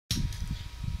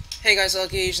Hey guys,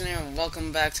 Asian here, and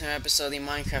welcome back to another episode of the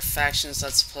Minecraft Factions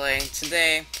Let's Play.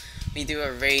 Today, we do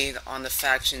a raid on the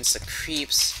factions, the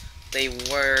Creeps. They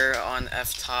were on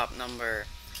F-top number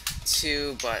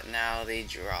 2, but now they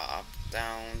dropped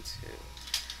down to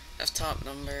F-top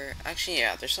number... Actually,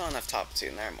 yeah, they're still on F-top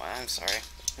 2, never mind, I'm sorry.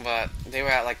 But they were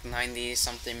at like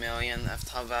 90-something million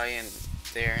F-top value, and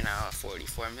they're now at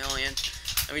 44 million.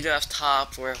 And we do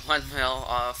F-top, we're 1 mil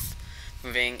off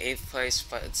moving 8th place,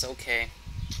 but it's okay.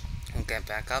 We'll get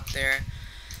back up there.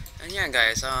 And yeah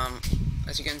guys,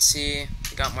 as you can see,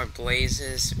 we got more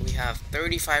blazes. We have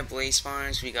 35 blaze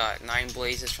spawners, we got 9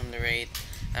 blazes from the raid,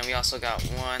 and we also got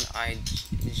 1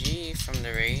 IG from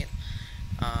the raid.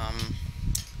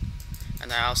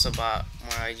 And I also bought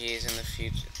more IGs in the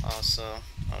future also.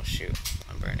 Oh shoot,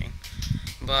 I'm burning.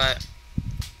 But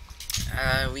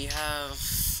we have,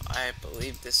 I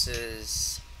believe this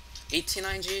is 18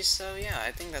 IGs, so yeah,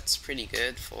 I think that's pretty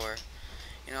good for,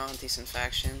 you know, a decent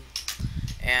faction.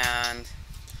 And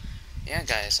yeah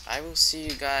guys, I will see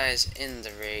you guys in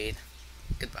the raid.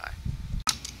 Goodbye.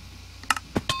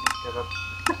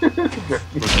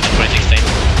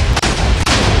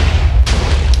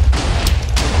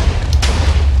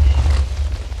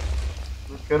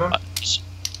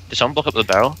 Did someone block up the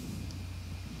barrel?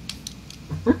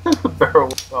 The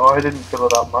barrel? Oh, I didn't fill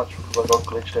it up much because I got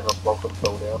glitched in a block and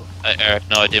fell down. Eric,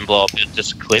 no, I didn't blow up. It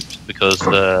just clipped because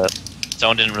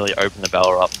someone didn't really open the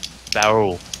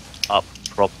barrel up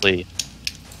properly.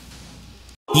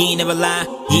 You ain't never lie,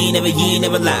 you ain't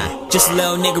never lie. Just a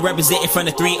little nigga representing from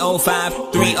the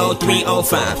 305,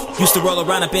 30305. Used to roll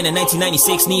around up in a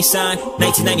 1996 Nissan.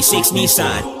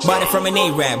 Bought it from an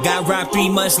A-Rap, got robbed 3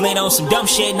 months later on some dumb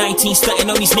shit. 19 stunting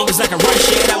on these niggas like a run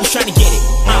shit. I was trying to get it.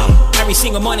 Every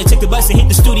single morning, took the bus and hit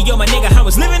the studio, my nigga. I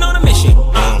was living on a mission.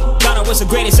 Thought I was the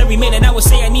greatest every minute. I would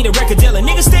say I need a record deal, a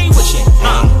nigga stay wishing.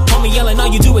 Homie yelling,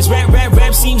 all you do is rap.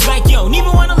 Seems like you don't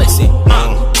even wanna listen.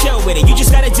 Chill with it, you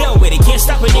just gotta deal with it. Can't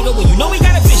stop a nigga when you know we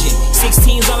got a vision.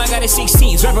 16s, all I got is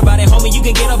 16s. Rap about it, homie, you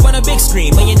can get up on a big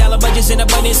screen. $1 million budgets in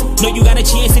abundance. Know you got a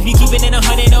chance if you keep it in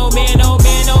 100. Oh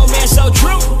man, so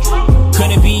true.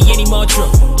 Couldn't be any more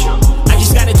true. I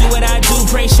just gotta do what I do.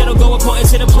 Pray shit'll go according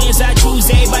to the plans I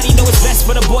choose. Everybody know it's best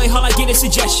for the boy. All I get is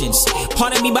suggestions.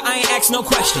 Pardon me, but I ain't ask no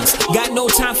questions. Got no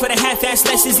time for the half-ass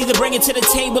lessons. Either bring it to the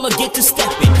table or get to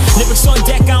stepping. Lyrics on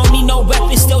deck, I don't need no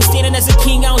weapons. Still standing as a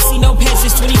king, I don't see no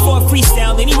peasants. 24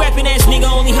 freestyle. Any rapping ass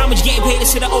nigga, only how much getting paid is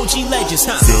to the OG legends,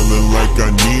 huh? Feeling like I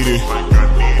need it.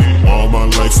 All my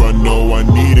life I know I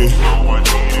need it.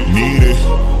 Need it.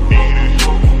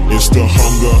 It's the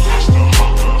hunger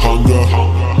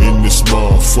in this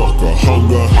motherfucker.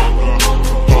 Hunger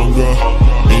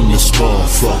in this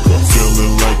motherfucker.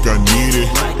 Feeling like I need it.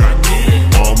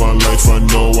 All my life I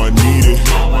know I need it.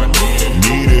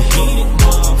 Need it.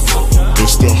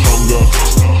 It's the hunger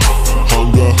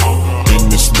in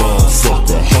this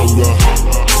motherfucker.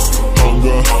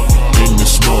 Hunger in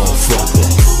this motherfucker.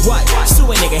 What? Sue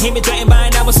a nigga, hate me threatened by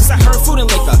an hour since I heard food and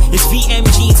liquor. It's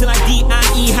VMG till I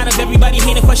DIE. How does everybody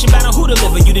hate a question about on who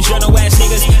deliver? You the journal ass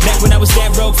niggas. Back when I was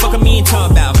that broke, fucking me and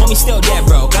talking about. Homie still that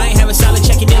broke. I ain't have a solid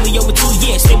check in nearly over 2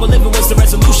 years. Stable living was the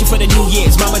resolution for the New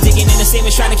Year's. Mama digging in the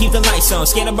savings, trying to keep the lights on.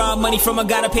 Scared to borrow money from a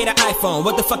guy to pay the iPhone.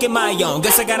 What the fuck am I on?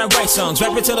 Guess I gotta write songs.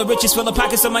 Rapper till the riches fill the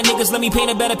pockets of my niggas. Let me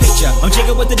paint a better picture. I'm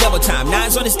jigging with the double time.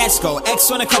 9s on his Esco, X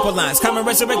on a couple lines. Common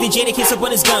resurrected Jada kiss up on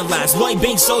his gun lines. Lloyd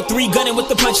Banks so 3 gunning with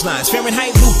the punchlines.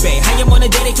 Fahrenheit Lupe, I am on a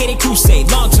dedicated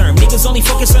crusade. Long term, niggas only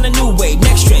focus on the new wave.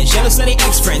 Next trend, jealous of their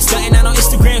ex-friends. Stunting out on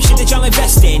Instagram, shit that y'all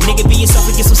invest in. Nigga, be yourself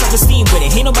and get some self-esteem with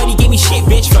it. Ain't nobody gave me shit,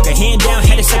 bitch. Fuck a hand down.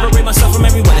 Had to separate myself from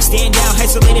everyone. I stand out,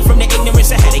 isolated from the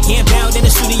ignorance. I had to camp out in the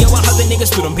studio while other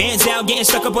niggas threw them bands out. Getting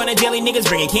stuck up on the daily niggas,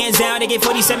 bringing cans out. They get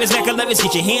 47s, Mac 11s,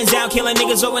 get your hands out. Killing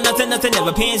niggas over nothing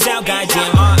never pans out.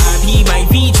 Goddamn R.I.P. my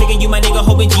V. Trigger you, my nigga,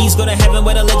 hoping G's go to heaven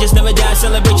where the legends never die.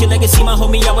 Celebrate your legacy, my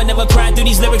homie. I would never cry through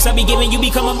these lyrics I be giving you.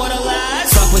 Become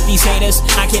immortalized. Fuck with these haters.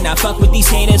 I cannot fuck with these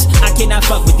haters. I cannot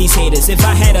fuck with these haters. If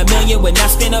I had $1 million, would not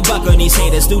spend $1 on these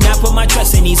haters. Do not put my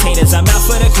trust in these haters. I'm out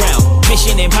for the crown.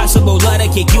 Mission impossible, love to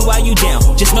kick you while you down.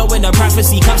 Just know when the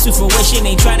prophecy comes to fruition,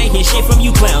 ain't trying to hear shit from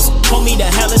you clowns. Homie, the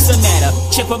hell is the matter?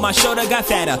 Chip on my shoulder got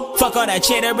fatter. Fuck all that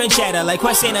cheddar and chatter. Like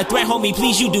question a threat, homie,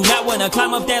 please, you do not wanna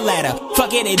climb up that ladder.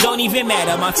 Fuck it don't even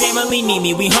matter. My family need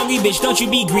me. We hungry, bitch, don't you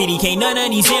be greedy. Can't none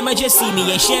of these amateurs see me.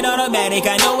 Ain't shit automatic.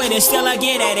 I know it and still I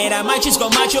get at it. I might just go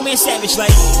macho man savage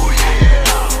like.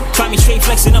 Find me straight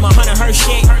flexing on my Hunter Hearst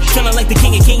shit. Feeling like the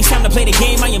king of kings, time to play the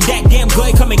game. I am that damn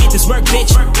good, come and get this work,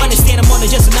 bitch. Understand I'm on to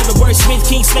just another word wordsmith,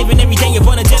 king slaving every day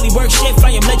upon a daily work shift.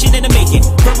 I am legend in the making.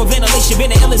 Verbal ventilation,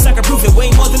 been an illness, I can prove it way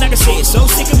more than I can say it. So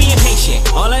sick of being patient.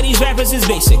 All of these rappers is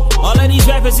basic. All of these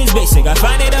rappers is basic. I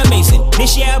find it amazing.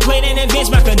 This year I played in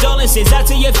advance. My condolences out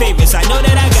to your favorites. I know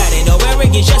that I got it. No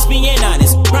arrogance, just being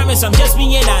honest. Promise I'm just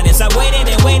being honest. I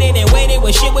waited and waited and waited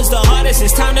when shit was the hardest.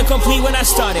 It's time to complete what I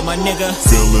started, my nigga.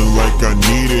 Feeling like I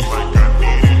need it.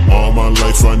 All my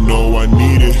life I know I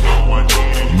need it.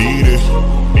 Need it.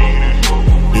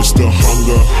 It's the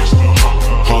hunger.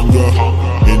 Hunger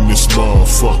in this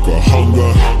motherfucker.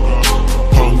 Hunger.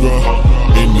 Hunger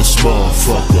in this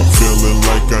motherfucker. Feeling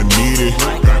like I need it.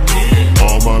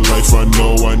 All my life I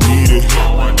know I need it.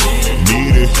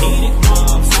 Need it.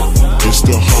 It's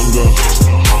the hunger.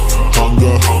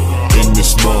 Hunger in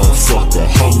this motherfucker.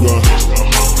 Hunger.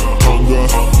 Hunger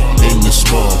in this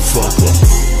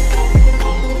motherfucker.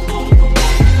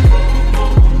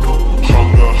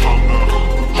 Hunger,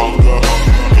 hunger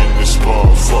in this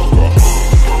motherfucker.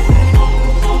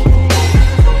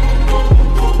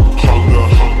 Hunger,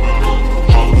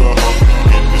 hunger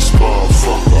in this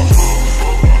motherfucker.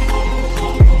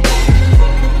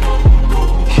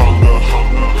 Hunger,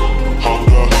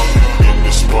 hunger in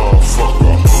this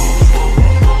motherfucker.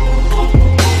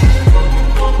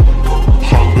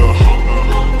 Hunger,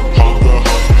 hunger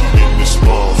in this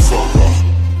motherfucker.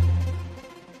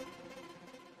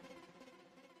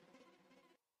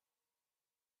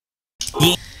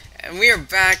 And we are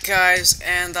back, guys,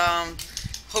 and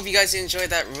hope you guys enjoyed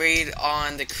that raid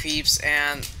on the Creeps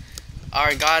and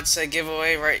our God Said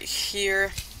giveaway right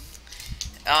here.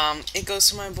 It goes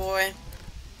to my boy.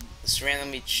 Let's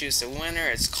randomly choose the winner.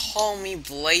 It's Call Me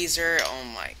Blazer. Oh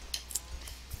my.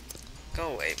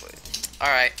 Go away, boy.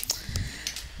 Alright.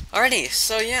 Alrighty,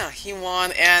 so yeah, he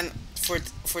won, and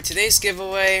for today's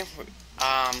giveaway,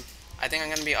 I think I'm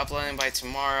going to be uploading by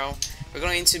tomorrow. We're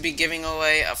going to be giving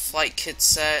away a flight kit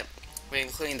set,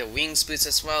 including the wings boots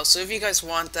as well. So if you guys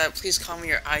want that, please comment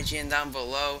your IGN down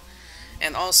below.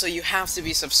 And also, you have to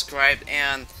be subscribed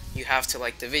and you have to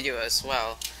like the video as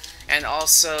well. And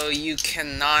also, you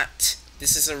cannot,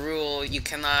 this is a rule, you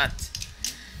cannot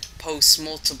post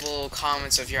multiple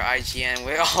comments of your IGN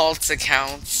with alt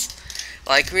accounts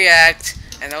like React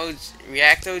and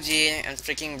React OG and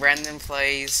freaking Random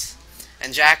Plays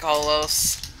and Jack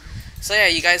Olos. So yeah,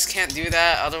 you guys can't do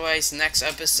that, otherwise next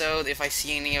episode, if I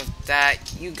see any of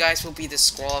that, you guys will be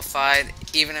disqualified,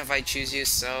 even if I choose you.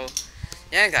 So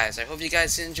yeah, guys, I hope you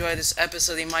guys enjoyed this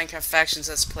episode of the Minecraft Factions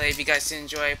Let's Play. If you guys did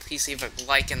enjoy, please leave a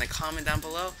like and a comment down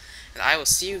below, and I will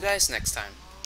see you guys next time.